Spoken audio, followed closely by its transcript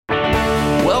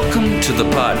Welcome to the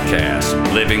podcast,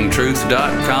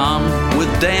 livingtruth.com with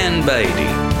Dan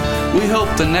Beatty. We hope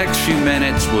the next few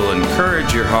minutes will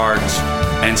encourage your hearts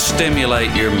and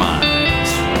stimulate your minds.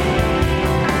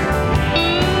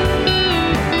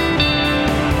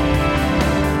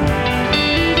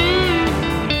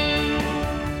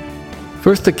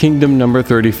 First, the Kingdom number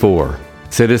 34,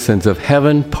 Citizens of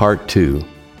Heaven, Part 2.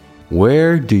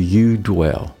 Where do you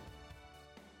dwell?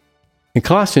 In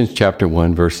Colossians chapter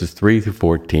 1, verses 3 through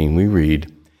 14, we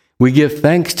read, "We give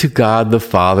thanks to God the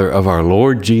Father of our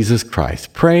Lord Jesus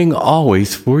Christ, praying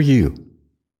always for you.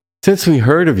 Since we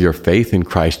heard of your faith in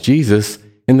Christ Jesus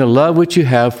and the love which you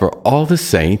have for all the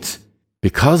saints,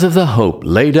 because of the hope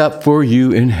laid up for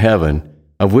you in heaven,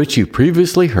 of which you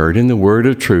previously heard in the word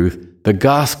of truth, the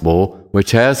gospel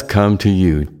which has come to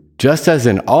you, just as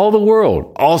in all the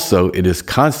world also it is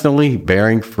constantly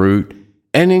bearing fruit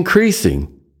and increasing,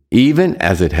 even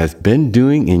as it has been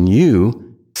doing in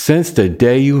you since the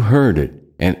day you heard it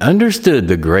and understood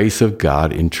the grace of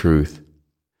God in truth.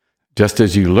 Just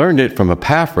as you learned it from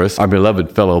Epaphras, our beloved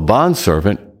fellow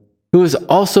bondservant, who is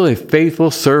also a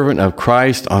faithful servant of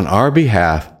Christ on our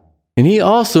behalf, and he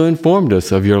also informed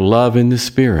us of your love in the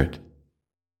Spirit.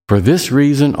 For this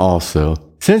reason also,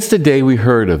 since the day we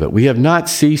heard of it, we have not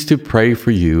ceased to pray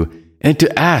for you and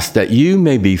to ask that you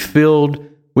may be filled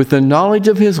with the knowledge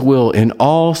of his will in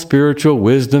all spiritual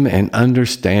wisdom and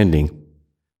understanding,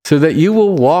 so that you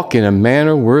will walk in a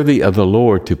manner worthy of the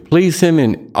Lord to please him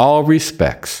in all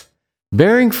respects,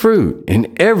 bearing fruit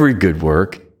in every good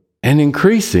work and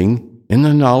increasing in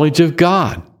the knowledge of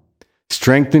God,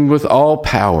 strengthened with all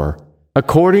power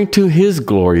according to his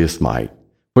glorious might,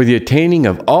 for the attaining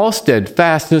of all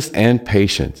steadfastness and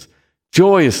patience,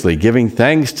 joyously giving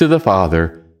thanks to the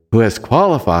Father who has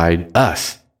qualified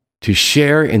us to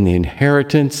share in the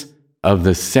inheritance of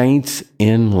the saints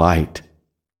in light.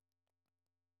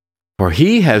 For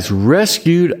he has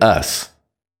rescued us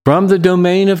from the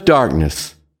domain of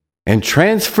darkness and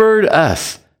transferred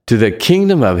us to the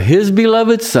kingdom of his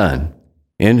beloved Son,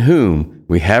 in whom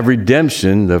we have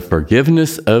redemption, the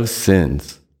forgiveness of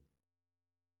sins."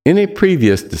 In a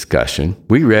previous discussion,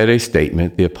 we read a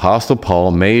statement the Apostle Paul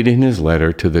made in his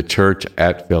letter to the church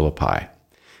at Philippi.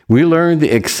 We learned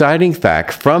the exciting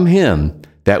fact from him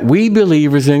that we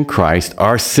believers in Christ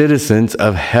are citizens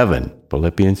of heaven,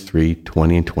 Philippians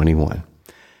 3:20 and 21.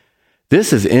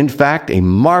 This is in fact a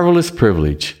marvelous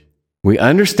privilege. We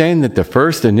understand that the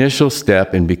first initial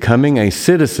step in becoming a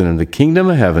citizen of the kingdom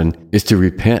of heaven is to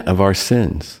repent of our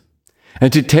sins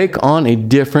and to take on a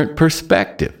different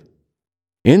perspective.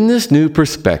 In this new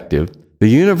perspective, the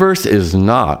universe is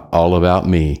not all about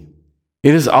me.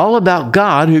 It is all about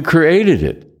God who created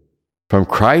it. From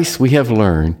Christ we have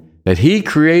learned that he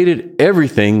created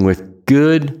everything with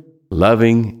good,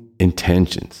 loving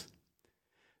intentions.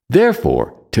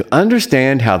 Therefore, to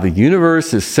understand how the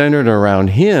universe is centered around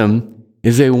him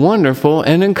is a wonderful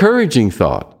and encouraging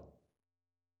thought.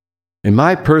 In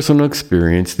my personal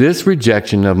experience, this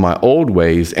rejection of my old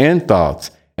ways and thoughts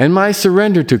and my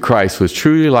surrender to Christ was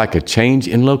truly like a change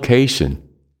in location.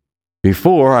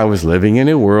 Before, I was living in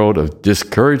a world of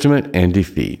discouragement and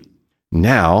defeat.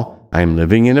 Now, I am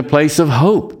living in a place of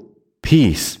hope,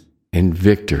 peace, and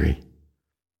victory.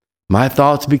 My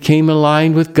thoughts became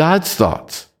aligned with God's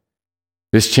thoughts.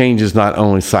 This change is not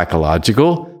only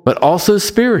psychological, but also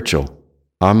spiritual.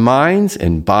 Our minds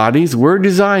and bodies were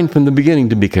designed from the beginning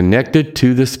to be connected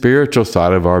to the spiritual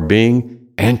side of our being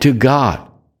and to God.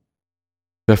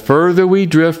 The further we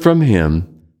drift from him,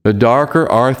 the darker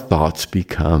our thoughts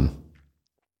become.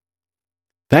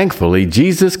 Thankfully,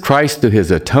 Jesus Christ, through his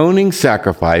atoning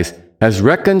sacrifice, has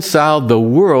reconciled the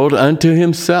world unto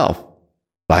himself.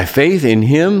 By faith in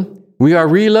him, we are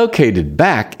relocated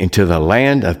back into the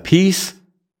land of peace,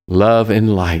 love,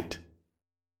 and light.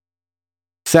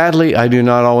 Sadly, I do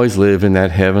not always live in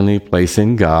that heavenly place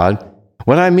in God.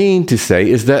 What I mean to say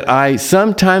is that I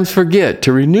sometimes forget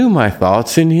to renew my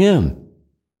thoughts in him.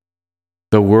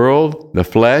 The world, the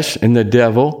flesh, and the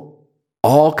devil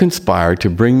all conspire to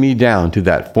bring me down to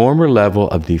that former level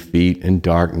of defeat and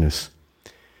darkness.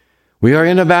 We are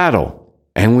in a battle,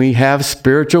 and we have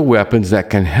spiritual weapons that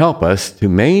can help us to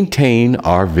maintain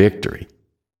our victory.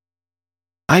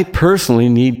 I personally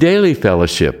need daily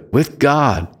fellowship with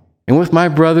God and with my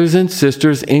brothers and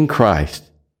sisters in Christ.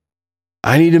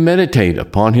 I need to meditate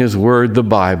upon his word, the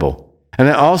Bible, and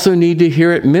I also need to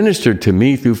hear it ministered to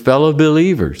me through fellow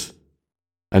believers.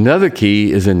 Another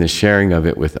key is in the sharing of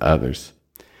it with others.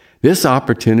 This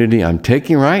opportunity I'm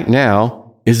taking right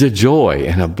now is a joy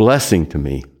and a blessing to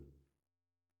me.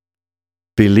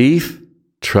 Belief,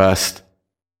 trust,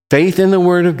 Faith in the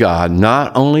Word of God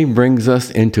not only brings us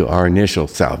into our initial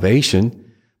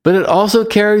salvation, but it also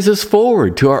carries us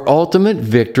forward to our ultimate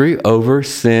victory over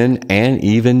sin and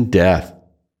even death.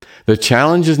 The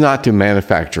challenge is not to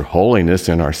manufacture holiness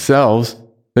in ourselves.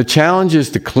 The challenge is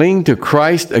to cling to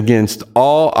Christ against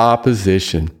all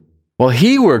opposition, while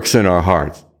He works in our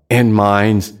hearts and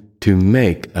minds to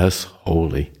make us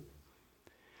holy.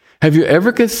 Have you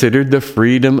ever considered the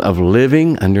freedom of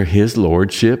living under His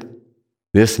lordship?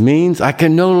 This means I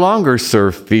can no longer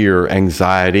serve fear,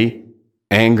 anxiety,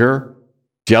 anger,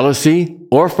 jealousy,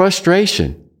 or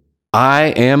frustration. I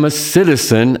am a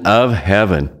citizen of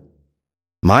heaven.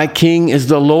 My King is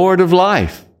the Lord of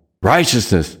life,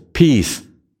 righteousness, peace,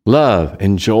 love,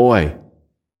 and joy.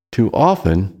 Too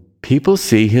often, people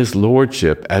see His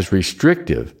lordship as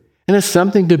restrictive and as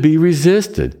something to be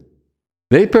resisted.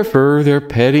 They prefer their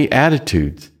petty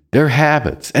attitudes, their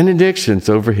habits, and addictions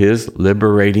over His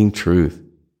liberating truth.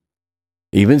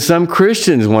 Even some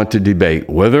Christians want to debate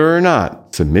whether or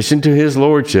not submission to His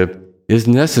lordship is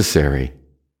necessary.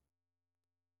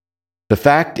 The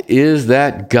fact is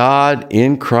that God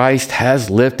in Christ has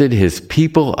lifted His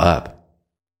people up.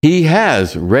 He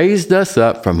has raised us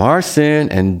up from our sin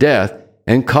and death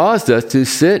and caused us to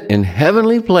sit in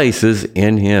heavenly places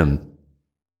in Him.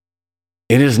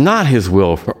 It is not His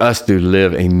will for us to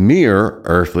live a mere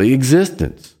earthly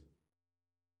existence.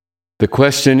 The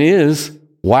question is,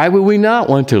 why would we not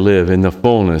want to live in the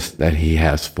fullness that He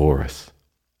has for us?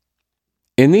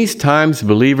 In these times,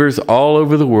 believers all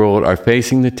over the world are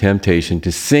facing the temptation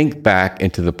to sink back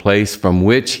into the place from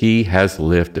which He has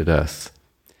lifted us.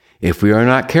 If we are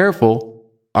not careful,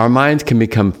 our minds can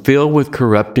become filled with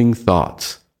corrupting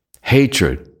thoughts.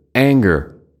 Hatred,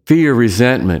 anger, fear,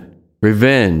 resentment,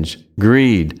 revenge,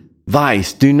 greed,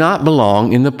 vice do not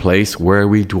belong in the place where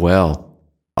we dwell.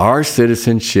 Our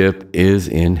citizenship is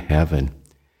in heaven.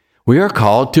 We are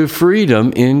called to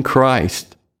freedom in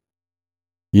Christ.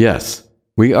 Yes,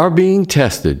 we are being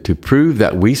tested to prove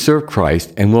that we serve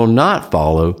Christ and will not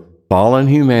follow fallen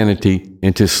humanity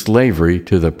into slavery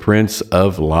to the prince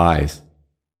of lies.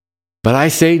 But I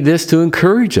say this to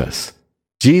encourage us.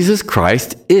 Jesus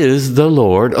Christ is the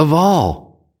Lord of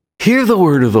all. Hear the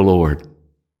word of the Lord,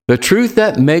 the truth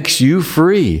that makes you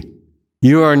free.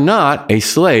 You are not a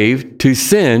slave to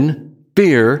sin,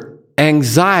 fear,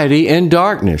 anxiety, and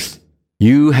darkness.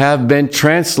 You have been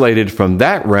translated from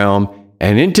that realm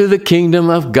and into the kingdom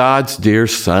of God's dear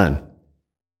Son.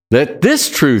 Let this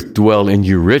truth dwell in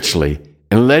you richly,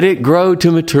 and let it grow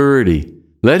to maturity.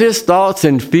 Let His thoughts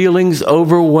and feelings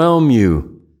overwhelm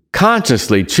you.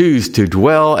 Consciously choose to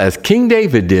dwell as King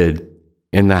David did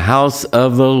in the house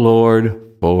of the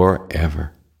Lord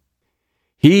forever.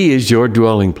 He is your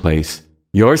dwelling place,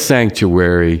 your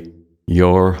sanctuary,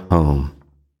 your home.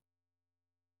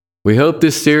 We hope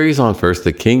this series on First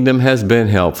the Kingdom has been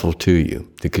helpful to you.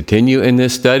 To continue in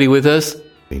this study with us,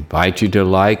 we invite you to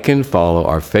like and follow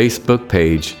our Facebook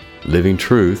page, Living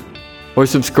Truth, or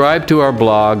subscribe to our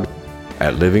blog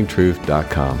at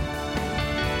livingtruth.com.